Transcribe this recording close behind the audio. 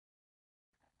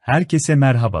Herkese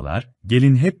merhabalar,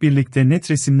 gelin hep birlikte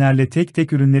net resimlerle tek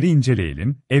tek ürünleri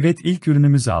inceleyelim. Evet, ilk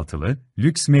ürünümüz altılı,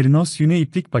 lüks merinos yünü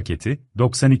iplik paketi,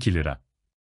 92 lira.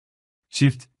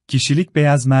 Çift, kişilik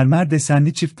beyaz mermer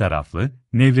desenli çift taraflı,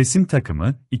 nevresim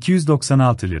takımı,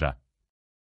 296 lira.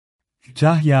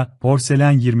 Kütahya,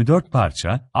 porselen 24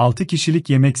 parça, 6 kişilik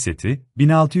yemek seti,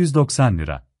 1690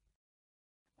 lira.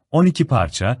 12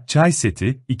 parça, çay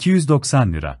seti,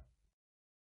 290 lira.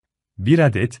 1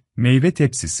 adet meyve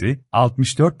tepsisi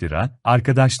 64 lira.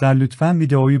 Arkadaşlar lütfen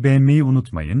videoyu beğenmeyi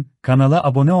unutmayın, kanala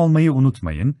abone olmayı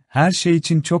unutmayın. Her şey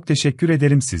için çok teşekkür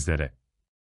ederim sizlere.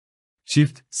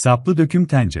 Çift saplı döküm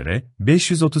tencere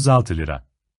 536 lira.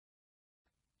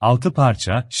 6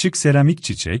 parça şık seramik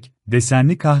çiçek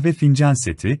desenli kahve fincan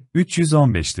seti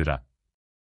 315 lira.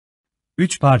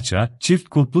 3 parça çift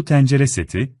kulplu tencere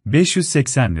seti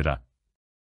 580 lira.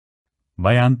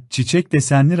 Bayan, çiçek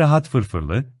desenli rahat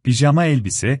fırfırlı, pijama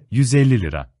elbise, 150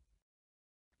 lira.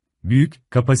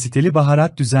 Büyük, kapasiteli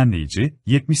baharat düzenleyici,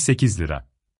 78 lira.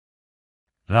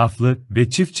 Raflı ve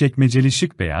çift çekmeceli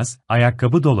şık beyaz,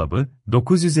 ayakkabı dolabı,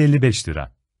 955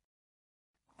 lira.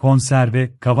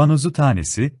 Konserve, kavanozu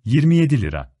tanesi, 27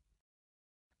 lira.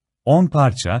 10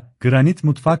 parça, granit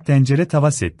mutfak tencere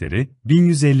tava setleri,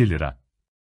 1150 lira.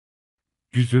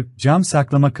 Yüzü, cam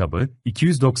saklama kabı,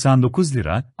 299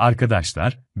 lira.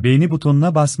 Arkadaşlar, beğeni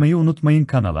butonuna basmayı unutmayın,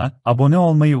 kanala abone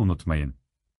olmayı unutmayın.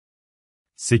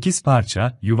 8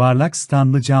 parça, yuvarlak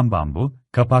standlı cam bambu,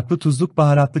 kapaklı tuzluk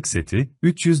baharatlık seti,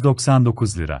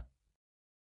 399 lira.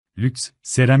 Lüks,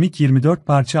 seramik 24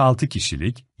 parça 6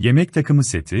 kişilik, yemek takımı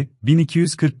seti,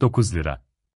 1249 lira.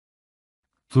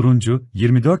 Turuncu,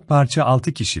 24 parça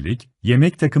 6 kişilik,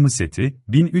 yemek takımı seti,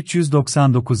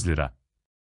 1399 lira.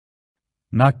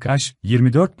 Nakkaş,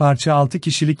 24 parça 6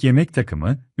 kişilik yemek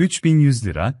takımı, 3100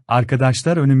 lira.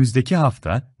 Arkadaşlar önümüzdeki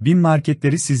hafta, BİM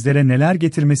marketleri sizlere neler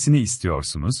getirmesini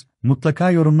istiyorsunuz?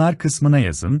 Mutlaka yorumlar kısmına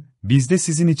yazın, biz de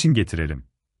sizin için getirelim.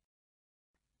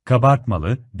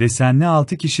 Kabartmalı, desenli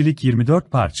 6 kişilik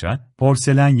 24 parça,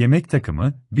 porselen yemek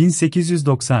takımı,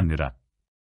 1890 lira.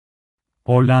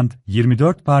 Portland,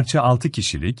 24 parça 6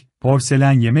 kişilik,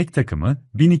 porselen yemek takımı,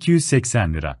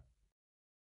 1280 lira.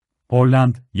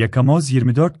 Portland, yakamoz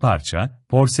 24 parça,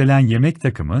 porselen yemek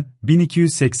takımı,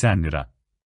 1280 lira.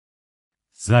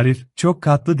 Zarif, çok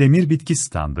katlı demir bitki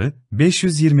standı,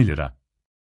 520 lira.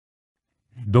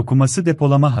 Dokuması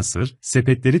depolama hasır,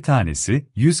 sepetleri tanesi,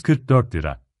 144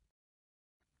 lira.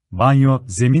 Banyo,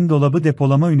 zemin dolabı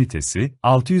depolama ünitesi,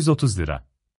 630 lira.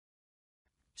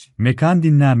 Mekan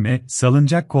dinlenme,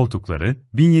 salıncak koltukları,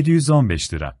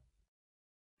 1715 lira.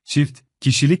 Çift,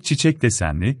 kişilik çiçek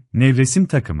desenli, nevresim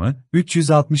takımı,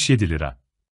 367 lira.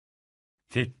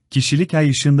 Kişilik ay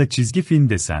ışığında çizgi film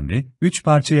desenli, 3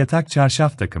 parça yatak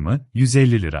çarşaf takımı,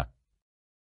 150 lira.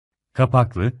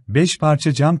 Kapaklı, 5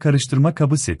 parça cam karıştırma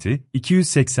kabı seti,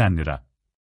 280 lira.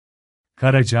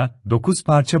 Karaca, 9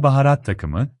 parça baharat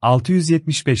takımı,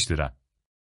 675 lira.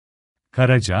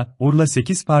 Karaca, Urla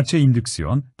 8 parça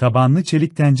indüksiyon, tabanlı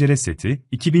çelik tencere seti,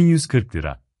 2140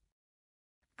 lira.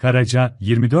 Karaca,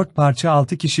 24 parça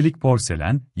 6 kişilik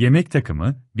porselen, yemek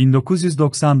takımı,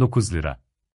 1999 lira.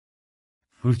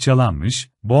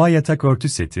 Fırçalanmış, boğa yatak örtü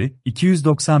seti,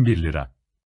 291 lira.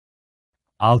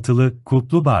 Altılı,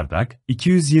 kulplu bardak,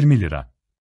 220 lira.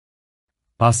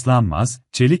 Paslanmaz,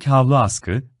 çelik havlu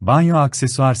askı, banyo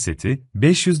aksesuar seti,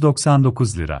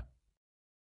 599 lira.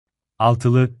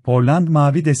 Altılı, Portland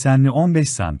mavi desenli 15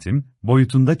 santim,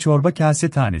 boyutunda çorba kase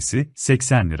tanesi,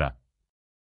 80 lira.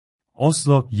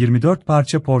 Oslo, 24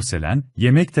 parça porselen,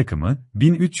 yemek takımı,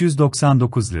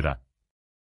 1399 lira.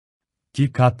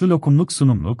 Ki katlı lokumluk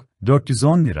sunumluk,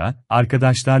 410 lira.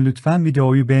 Arkadaşlar lütfen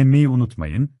videoyu beğenmeyi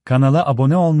unutmayın, kanala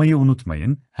abone olmayı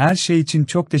unutmayın. Her şey için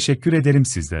çok teşekkür ederim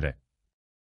sizlere.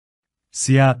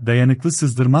 Siyah, dayanıklı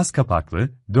sızdırmaz kapaklı,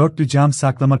 dörtlü cam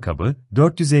saklama kabı,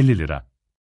 450 lira.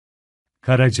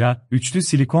 Karaca, üçlü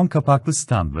silikon kapaklı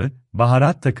standlı,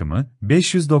 baharat takımı,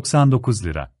 599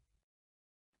 lira.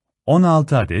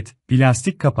 16 adet,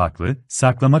 plastik kapaklı,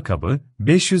 saklama kabı,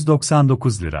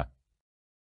 599 lira.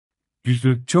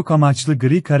 Yüzü, çok amaçlı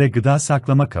gri kare gıda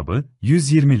saklama kabı,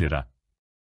 120 lira.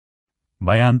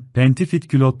 Bayan, pentifit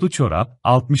külotlu çorap,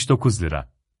 69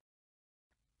 lira.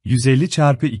 150 x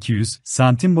 200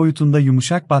 santim boyutunda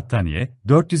yumuşak battaniye,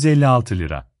 456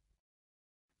 lira.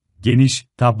 Geniş,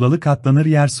 tablalı katlanır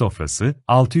yer sofrası,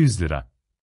 600 lira.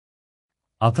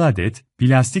 6 adet,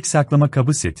 plastik saklama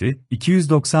kabı seti,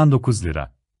 299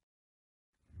 lira.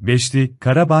 Beşli,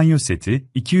 kara banyo seti,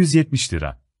 270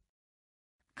 lira.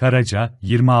 Karaca,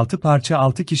 26 parça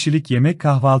 6 kişilik yemek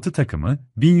kahvaltı takımı,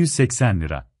 1180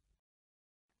 lira.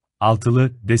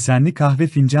 Altılı, desenli kahve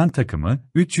fincan takımı,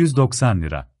 390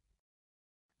 lira.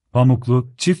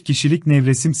 Pamuklu, çift kişilik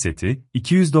nevresim seti,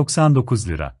 299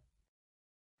 lira.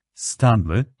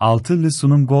 Standlı, altılı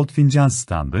sunum gold fincan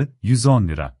standı, 110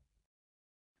 lira.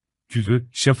 Küllü,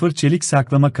 Schafer Çelik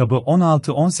saklama kabı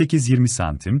 16-18-20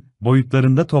 santim,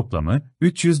 boyutlarında toplamı,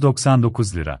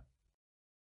 399 lira.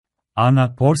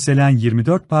 Ana, porselen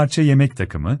 24 parça yemek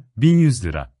takımı, 1100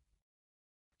 lira.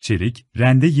 Çelik,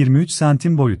 rende 23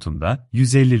 santim boyutunda,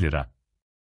 150 lira.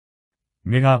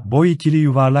 Mega, boy ikili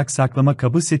yuvarlak saklama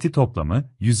kabı seti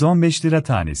toplamı, 115 lira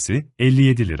tanesi,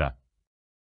 57 lira.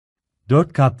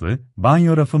 4 katlı,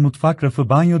 banyo rafı mutfak rafı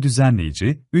banyo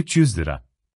düzenleyici, 300 lira.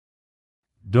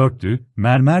 Dörtlü,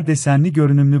 mermer desenli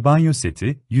görünümlü banyo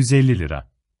seti, 150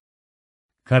 lira.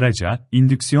 Karaca,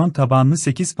 indüksiyon tabanlı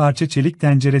 8 parça çelik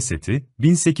tencere seti,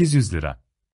 1800 lira.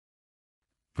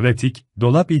 Pratik,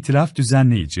 dolap itiraf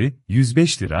düzenleyici,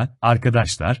 105 lira.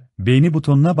 Arkadaşlar, beğeni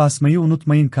butonuna basmayı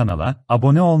unutmayın, kanala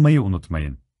abone olmayı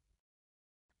unutmayın.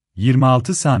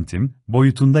 26 santim,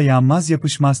 boyutunda yanmaz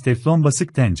yapışmaz teflon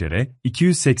basık tencere,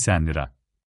 280 lira.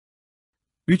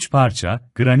 3 parça,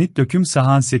 granit döküm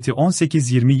sahan seti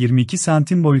 18-20-22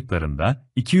 santim boyutlarında,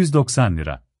 290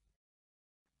 lira.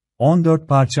 14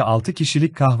 parça 6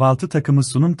 kişilik kahvaltı takımı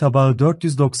sunum tabağı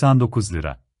 499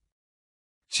 lira.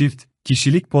 Çift,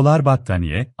 kişilik polar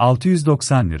battaniye,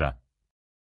 690 lira.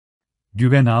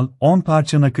 Güvenal, 10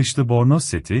 parça nakışlı bornoz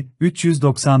seti,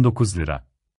 399 lira.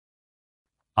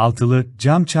 Altılı,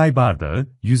 cam çay bardağı,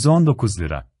 119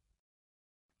 lira.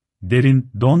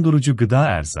 Derin, dondurucu gıda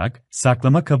erzak,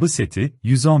 saklama kabı seti,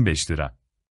 115 lira.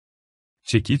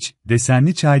 Çekiç,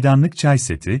 desenli çaydanlık çay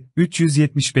seti,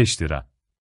 375 lira.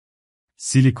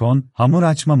 Silikon, hamur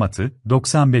açma matı,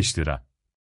 95 lira.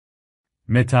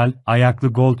 Metal, ayaklı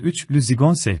gold 3'lü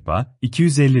zigon sehpa,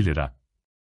 250 lira.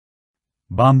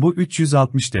 Bambu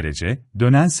 360 derece,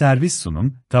 dönen servis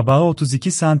sunum, tabağı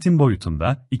 32 santim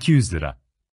boyutunda, 200 lira.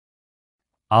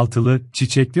 Altılı,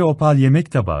 çiçekli opal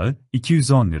yemek tabağı,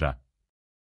 210 lira.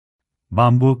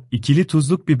 Bambu, ikili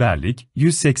tuzluk biberlik,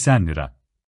 180 lira.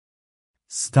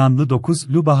 Standlı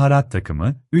 9'lu baharat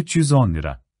takımı, 310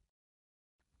 lira.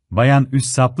 Bayan üst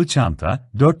saplı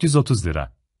çanta, 430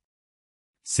 lira.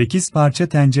 8 parça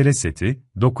tencere seti,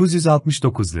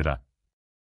 969 lira.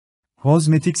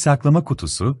 Kozmetik saklama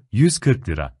kutusu, 140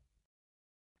 lira.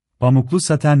 Pamuklu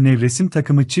saten nevresim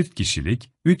takımı çift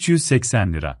kişilik,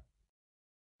 380 lira.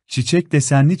 Çiçek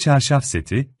desenli çarşaf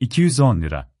seti, 210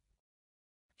 lira.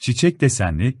 Çiçek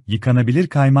desenli, yıkanabilir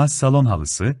kaymaz salon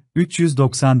halısı,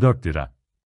 394 lira.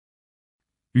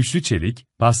 Üçlü çelik,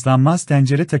 paslanmaz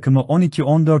tencere takımı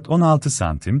 12-14-16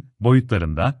 santim,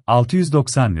 boyutlarında,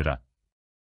 690 lira.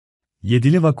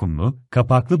 Yedili vakumlu,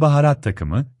 kapaklı baharat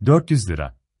takımı, 400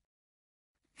 lira.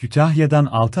 Kütahya'dan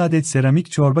 6 adet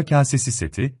seramik çorba kasesi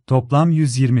seti, toplam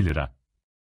 120 lira.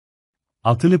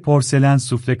 Altılı porselen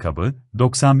sufle kabı,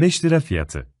 95 lira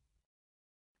fiyatı.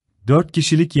 4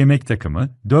 kişilik yemek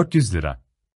takımı, 400 lira.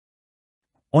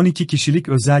 12 kişilik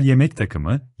özel yemek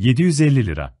takımı, 750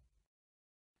 lira.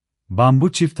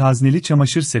 Bambu çift hazneli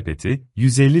çamaşır sepeti,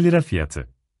 150 lira fiyatı.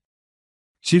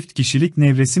 Çift kişilik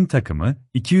nevresim takımı,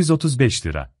 235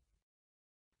 lira.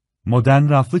 Modern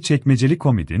raflı çekmeceli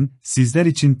komodin, sizler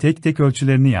için tek tek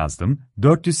ölçülerini yazdım,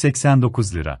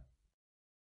 489 lira.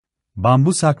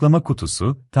 Bambu saklama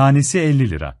kutusu, tanesi 50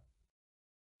 lira.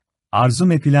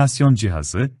 Arzum epilasyon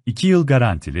cihazı, 2 yıl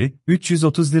garantili,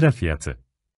 330 lira fiyatı.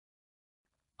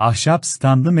 Ahşap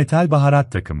standlı metal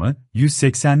baharat takımı,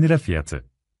 180 lira fiyatı.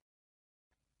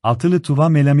 Altılı tuva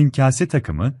melamin kase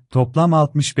takımı, toplam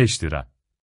 65 lira.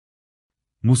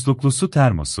 Musluklu su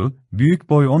termosu, büyük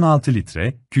boy 16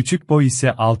 litre, küçük boy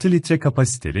ise 6 litre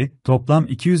kapasiteli, toplam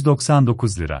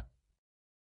 299 lira.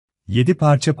 7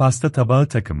 parça pasta tabağı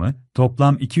takımı,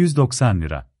 toplam 290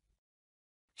 lira.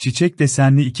 Çiçek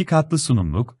desenli 2 katlı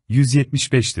sunumluk,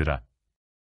 175 lira.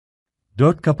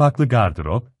 4 kapaklı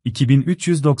gardırop,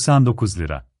 2399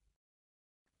 lira.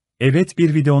 Evet,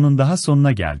 bir videonun daha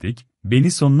sonuna geldik.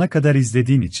 Beni sonuna kadar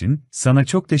izlediğin için sana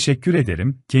çok teşekkür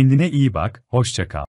ederim. Kendine iyi bak, hoşça kal.